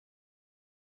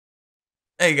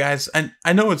Hey guys,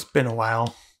 I know it's been a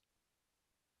while.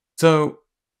 So,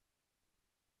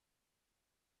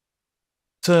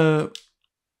 to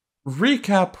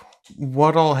recap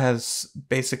what all has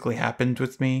basically happened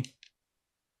with me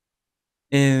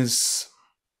is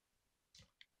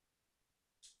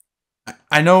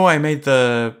I know I made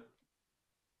the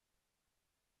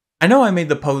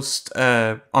post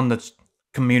on the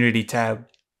community tab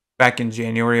back in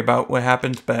January about what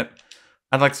happened, but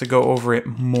I'd like to go over it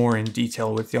more in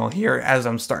detail with y'all here as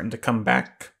I'm starting to come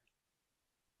back.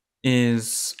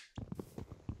 Is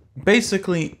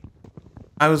basically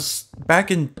I was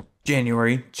back in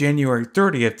January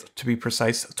 30th to be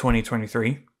precise,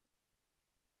 2023.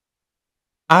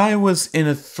 I was in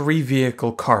a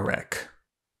 3-vehicle car wreck.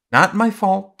 Not my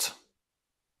fault.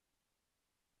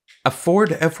 A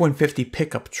Ford F-150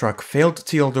 pickup truck failed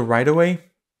to yield the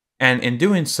right-of-way, and in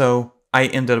doing so, I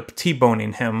ended up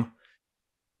T-boning him.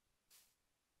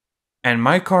 And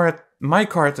my car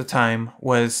at the time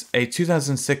was a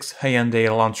 2006 Hyundai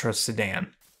Elantra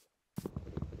sedan.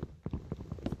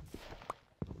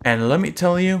 And let me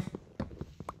tell you,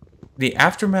 the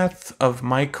aftermath of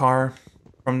my car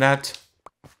from that,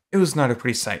 it was not a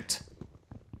pretty sight.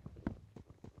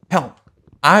 Hell,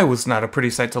 I was not a pretty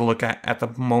sight to look at the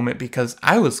moment because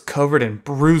I was covered in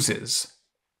bruises.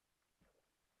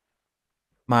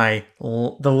 The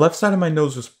left side of my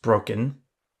nose was broken.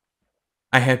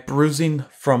 I had bruising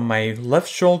from my left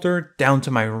shoulder down to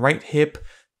my right hip,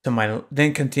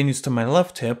 then continues to my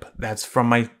left hip. That's from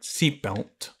my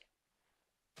seatbelt.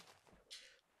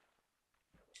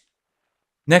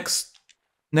 Next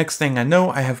thing I know,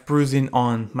 I have bruising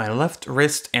on my left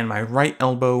wrist and my right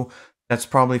elbow. That's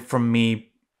probably from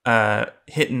me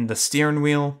hitting the steering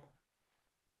wheel.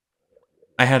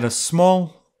 I had a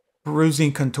small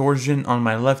bruising contortion on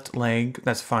my left leg.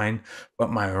 That's fine,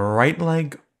 but my right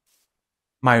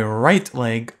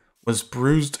leg was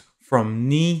bruised from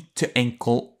knee to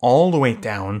ankle all the way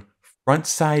down, front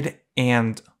side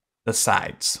and the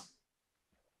sides.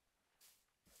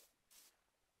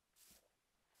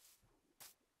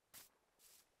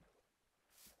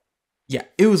 Yeah,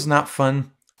 it was not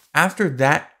fun. After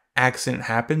that accident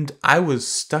happened, I was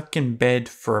stuck in bed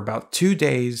for about 2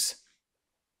 days.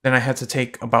 Then I had to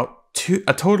take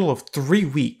a total of 3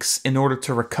 weeks in order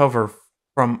to recover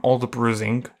from all the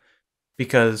bruising.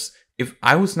 Because if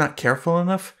I was not careful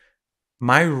enough,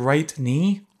 my right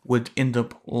knee would end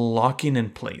up locking in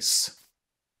place.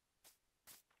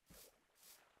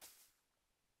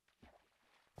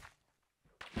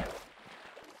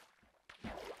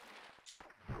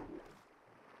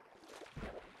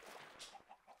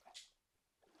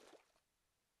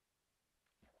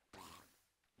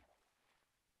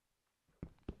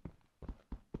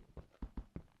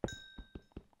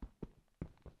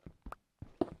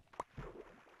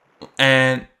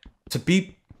 And to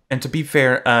be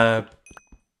fair,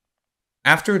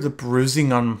 after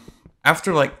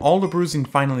like all the bruising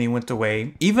finally went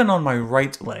away, even on my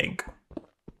right leg,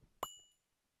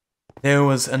 there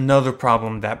was another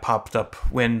problem that popped up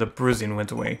when the bruising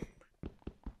went away.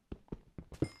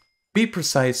 Be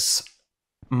precise,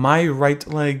 my right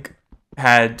leg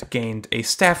had gained a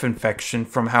staph infection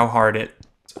from how hard it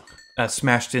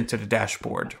smashed into the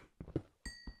dashboard.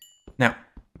 Now,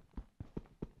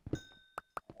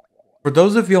 for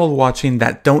those of y'all watching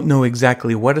that don't know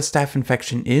exactly what a staph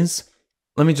infection is,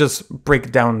 let me just break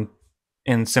it down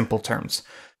in simple terms.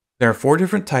 There are 4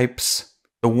 different types.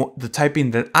 The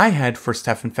typing that I had for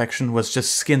staph infection was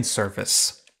just skin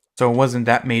surface, so it wasn't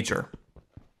that major.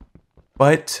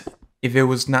 But if it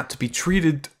was not to be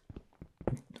treated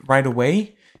right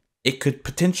away, it could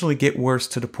potentially get worse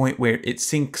to the point where it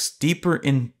sinks deeper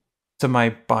into my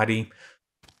body.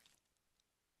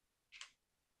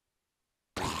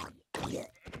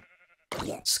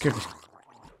 Scared me.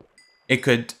 It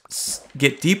could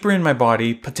get deeper in my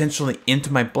body, potentially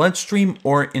into my bloodstream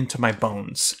or into my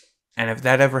bones. And if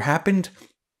that ever happened,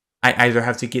 I either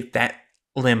have to get that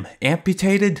limb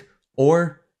amputated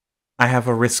or I have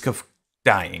a risk of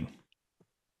dying.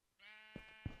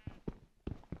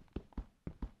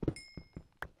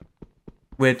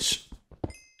 Which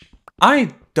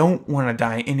I don't want to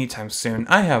die anytime soon.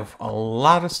 I have a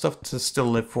lot of stuff to still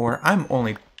live for. I'm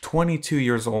only 22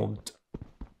 years old.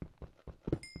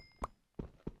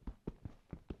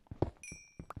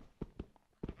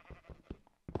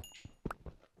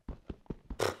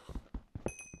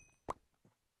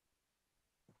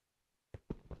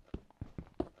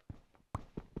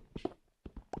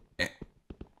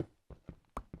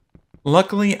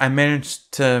 Luckily, I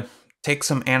managed to take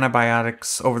some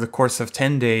antibiotics over the course of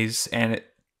 10 days, and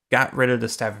got rid of the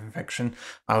staph infection,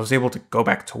 I was able to go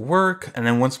back to work. And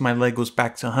then once my leg was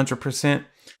back to 100%,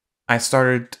 I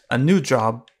started a new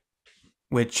job,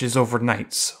 which is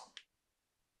overnights.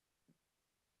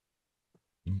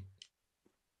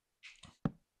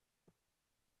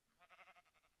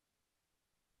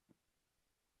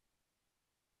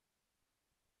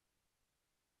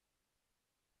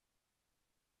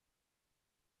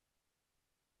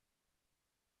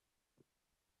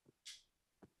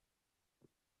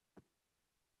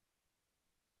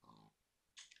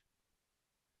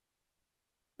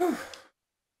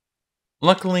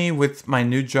 Luckily, with my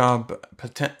new job,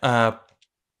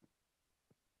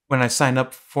 when I sign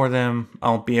up for them,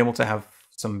 I'll be able to have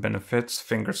some benefits,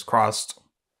 fingers crossed.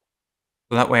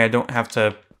 So that way I don't have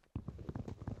to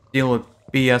deal with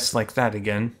BS like that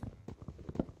again.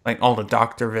 Like all the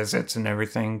doctor visits and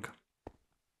everything.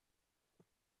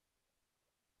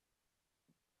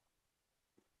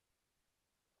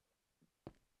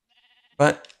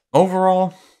 But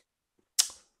overall,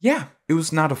 yeah, it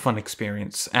was not a fun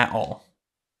experience at all.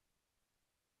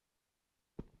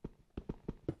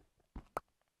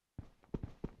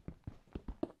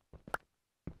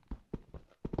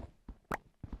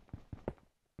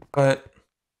 But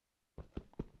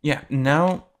yeah,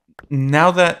 now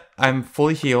that I'm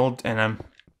fully healed and I'm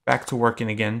back to working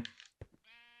again,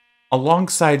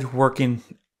 alongside working,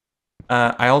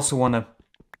 I also want to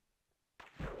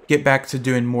get back to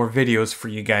doing more videos for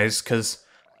you guys, because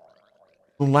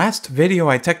the last video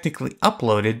I technically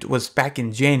uploaded was back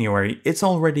in January. It's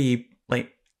already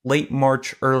like late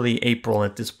March, early April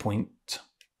at this point.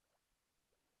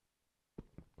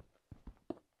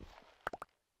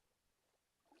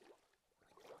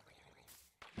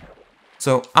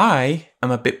 So I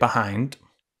am a bit behind.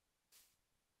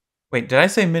 Wait, did I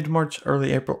say mid-March,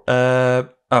 early April?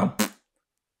 Oh.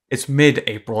 It's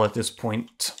mid-April at this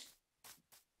point.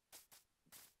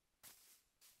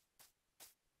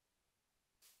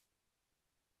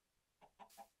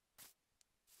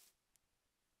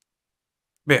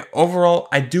 But yeah, overall,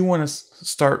 I do want to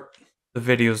start the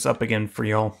videos up again for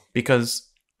y'all, because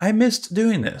I missed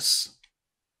doing this.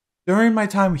 During my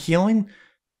time healing,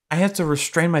 I had to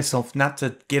restrain myself not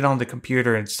to get on the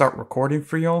computer and start recording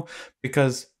for y'all,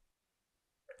 because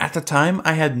at the time,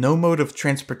 I had no mode of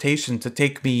transportation to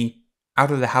take me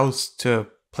out of the house to a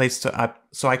place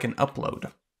so I can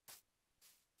upload.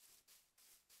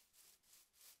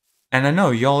 And I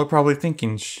know y'all are probably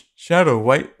thinking, Shadow,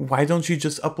 why don't you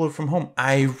just upload from home?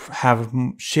 I have a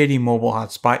shitty mobile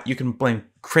hotspot. You can blame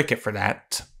Cricket for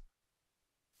that.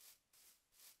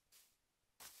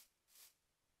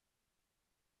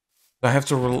 So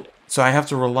I have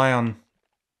to rely on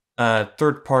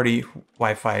third-party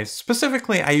Wi-Fi.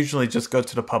 Specifically, I usually just go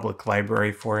to the public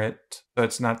library for it, so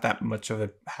it's not that much of a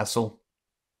hassle.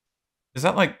 Is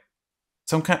that like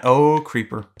some kind? Oh,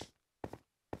 creeper!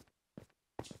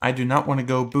 I do not want to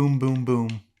go boom, boom,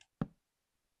 boom.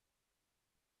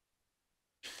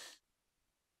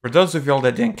 For those of y'all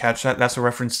that didn't catch that, that's a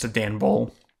reference to Dan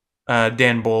Bull.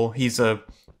 Dan Bull, he's a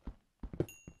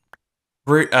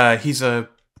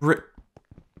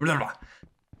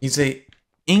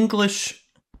English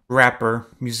rapper,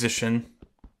 musician,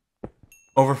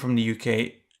 over from the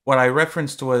UK. What I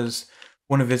referenced was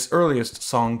one of his earliest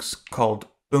songs called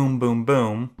Boom Boom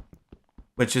Boom,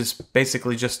 which is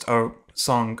basically just a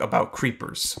song about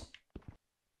creepers.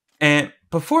 And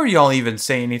before y'all even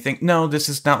say anything, no, this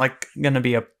is not like gonna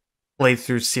be a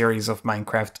playthrough series of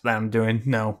Minecraft that I'm doing.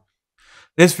 No.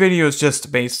 This video is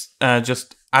just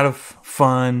just out of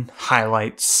fun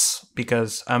highlights,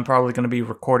 because I'm probably going to be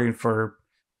recording for,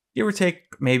 give or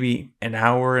take, maybe an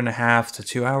hour and a half to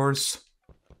 2 hours.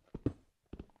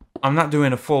 I'm not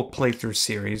doing a full playthrough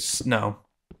series, no.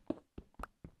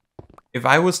 If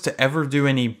I was to ever do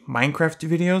any Minecraft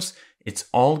videos, it's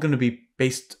all going to be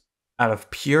based out of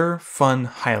pure fun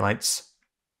highlights.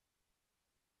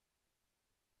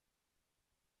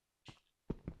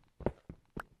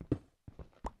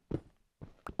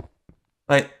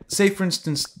 Like, say for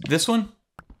instance, this one.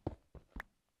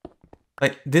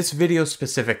 Like, this video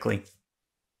specifically.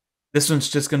 This one's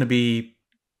just gonna be,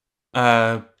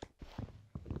 say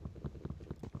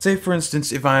for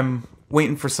instance, if I'm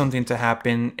waiting for something to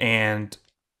happen and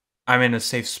I'm in a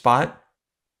safe spot,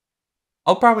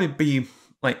 I'll probably be,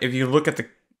 like, if you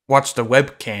watch the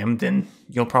webcam, then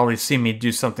you'll probably see me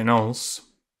do something else.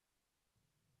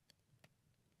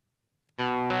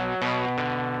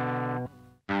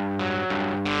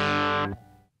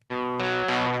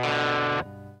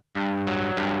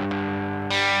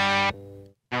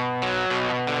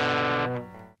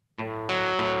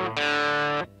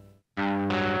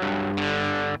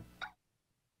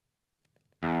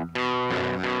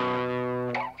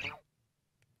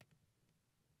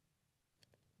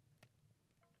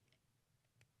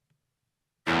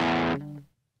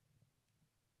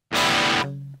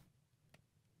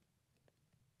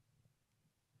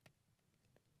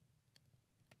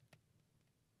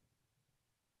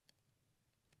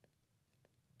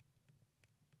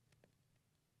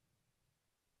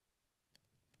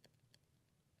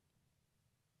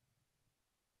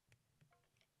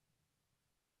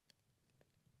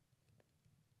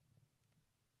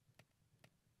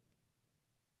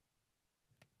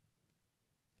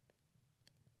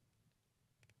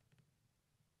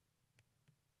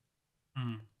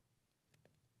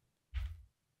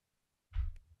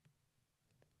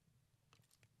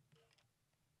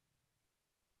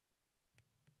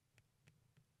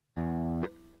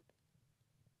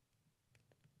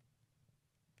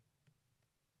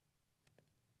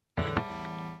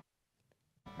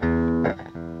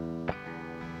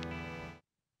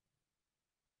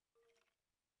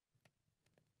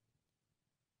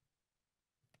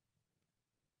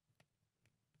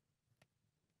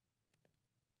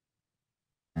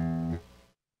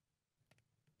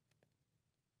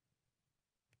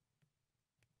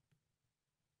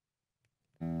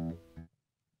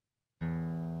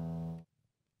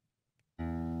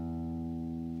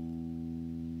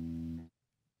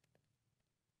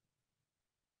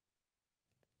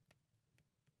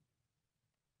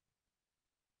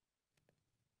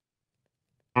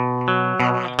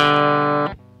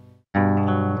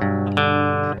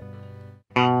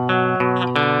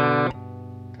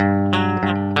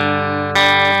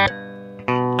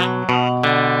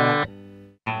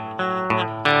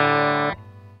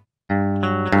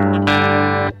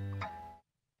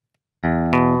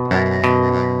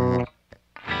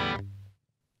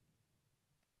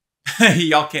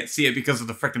 Y'all can't see it because of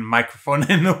the freaking microphone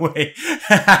in the way.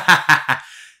 I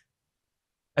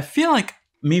feel like,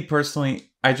 me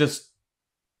personally, I just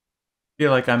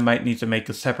feel like I might need to make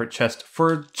a separate chest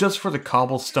for just for the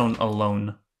cobblestone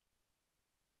alone.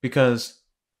 Because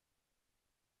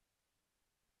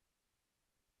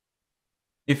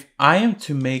if I am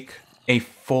to make a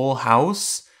full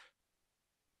house,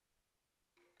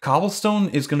 cobblestone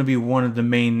is going to be one of the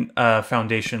main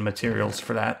foundation materials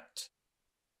for that.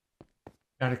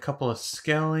 Got a couple of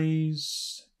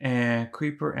skellies, and a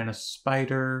creeper, and a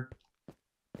spider.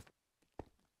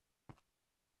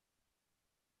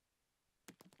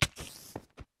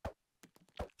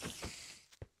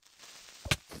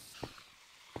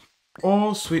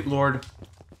 Oh, sweet lord.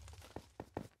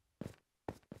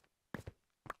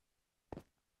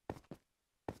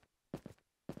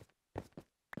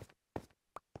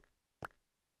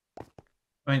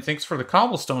 I mean, thanks for the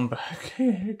cobblestone, but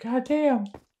goddamn.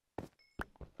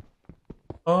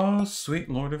 Oh, sweet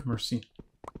Lord of mercy.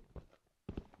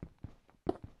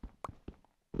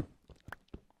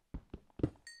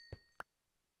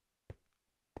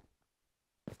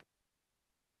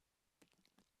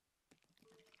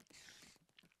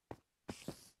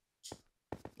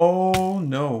 Oh,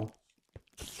 no.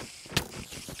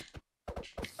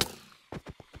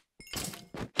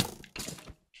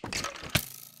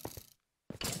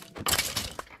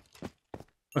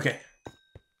 Okay.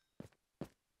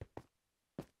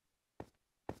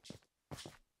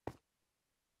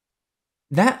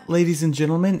 That, ladies and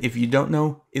gentlemen, if you don't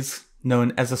know, is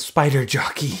known as a spider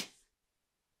jockey.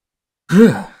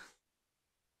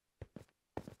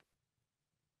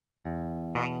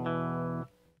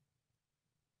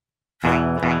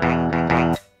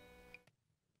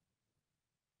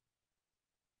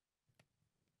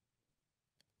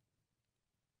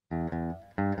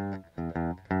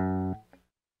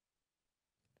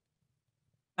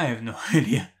 I have no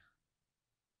idea.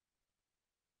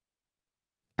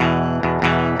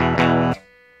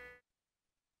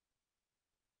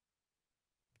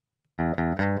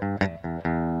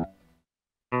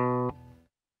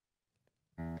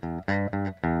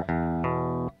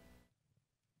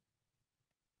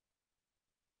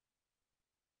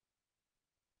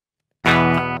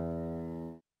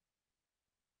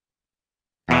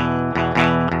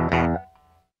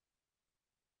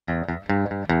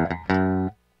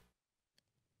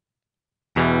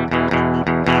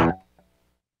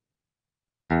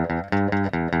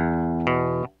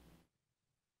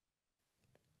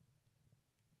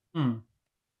 Hmm.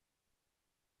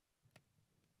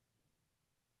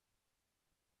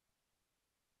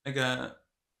 I got...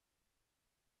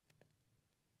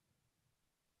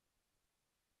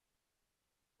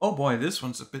 Oh boy, this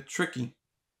one's a bit tricky.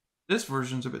 This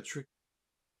version's a bit tricky.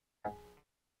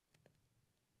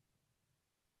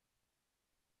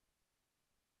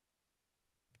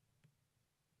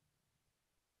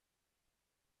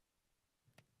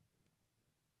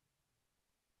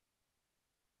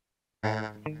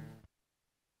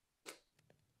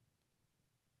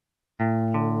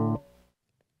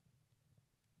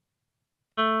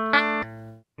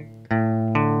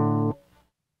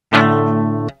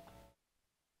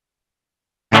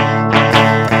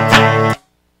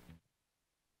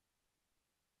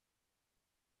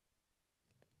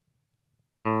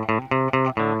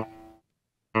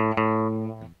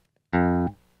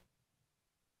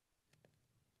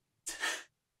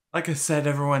 Like I said,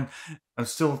 everyone, I'm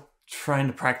still trying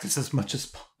to practice as much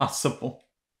as possible.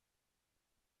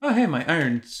 Oh, hey, my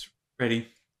iron's ready.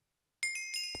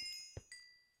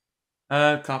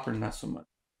 Copper, not so much.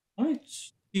 Let me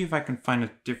see if I can find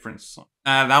a different song.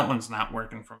 That one's not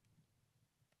working for me.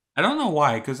 I don't know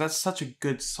why, because that's such a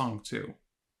good song, too.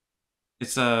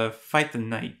 It's Fight the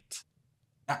Night.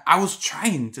 I was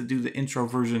trying to do the intro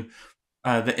version,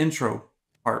 the intro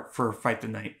part for Fight the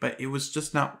Night, but it was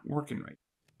just not working right.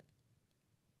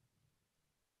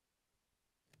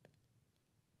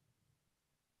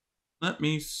 Let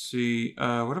me see.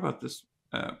 What about this?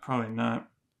 Probably not.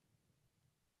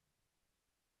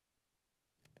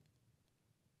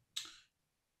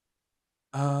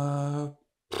 Uh,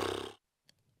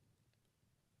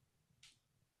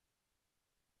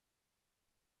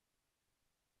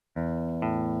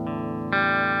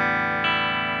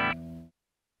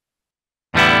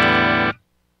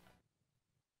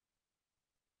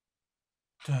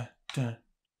 dun, dun.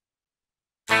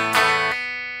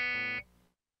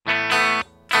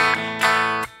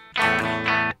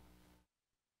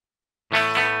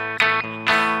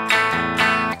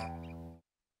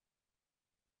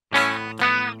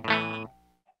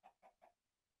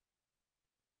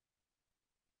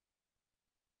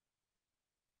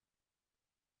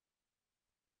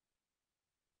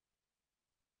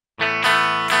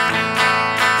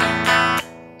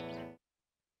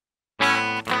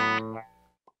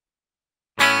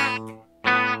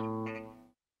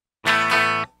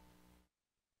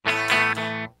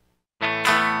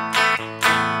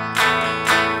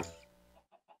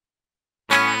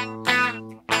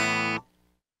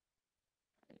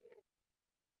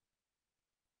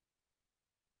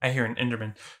 I hear an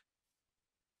Enderman.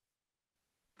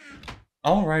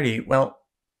 Alrighty, well,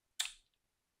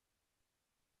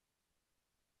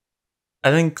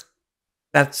 I think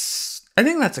that's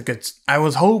a good. I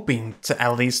was hoping to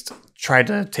at least try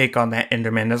to take on that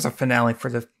Enderman as a finale for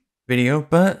the video,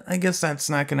 but I guess that's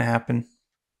not gonna happen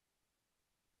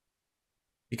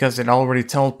because it already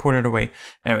teleported away.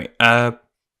 Anyway,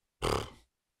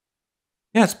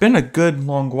 yeah, it's been a good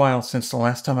long while since the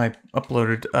last time I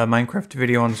uploaded a Minecraft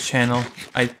video on the channel.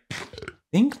 I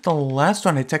think the last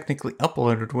one I technically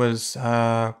uploaded was,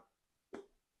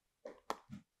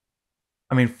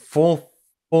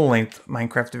 full-length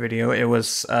Minecraft video. It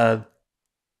was, the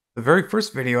very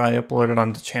first video I uploaded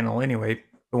on the channel anyway,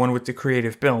 the one with the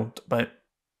creative build, but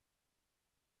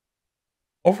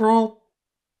overall,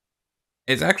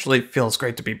 it actually feels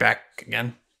great to be back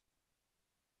again.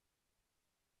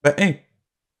 But hey,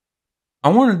 I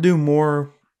want to do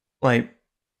more, like,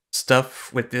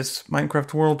 stuff with this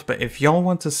Minecraft world, but if y'all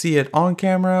want to see it on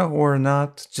camera or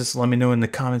not, just let me know in the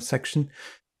comment section.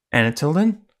 And until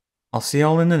then, I'll see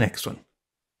y'all in the next one.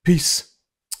 Peace.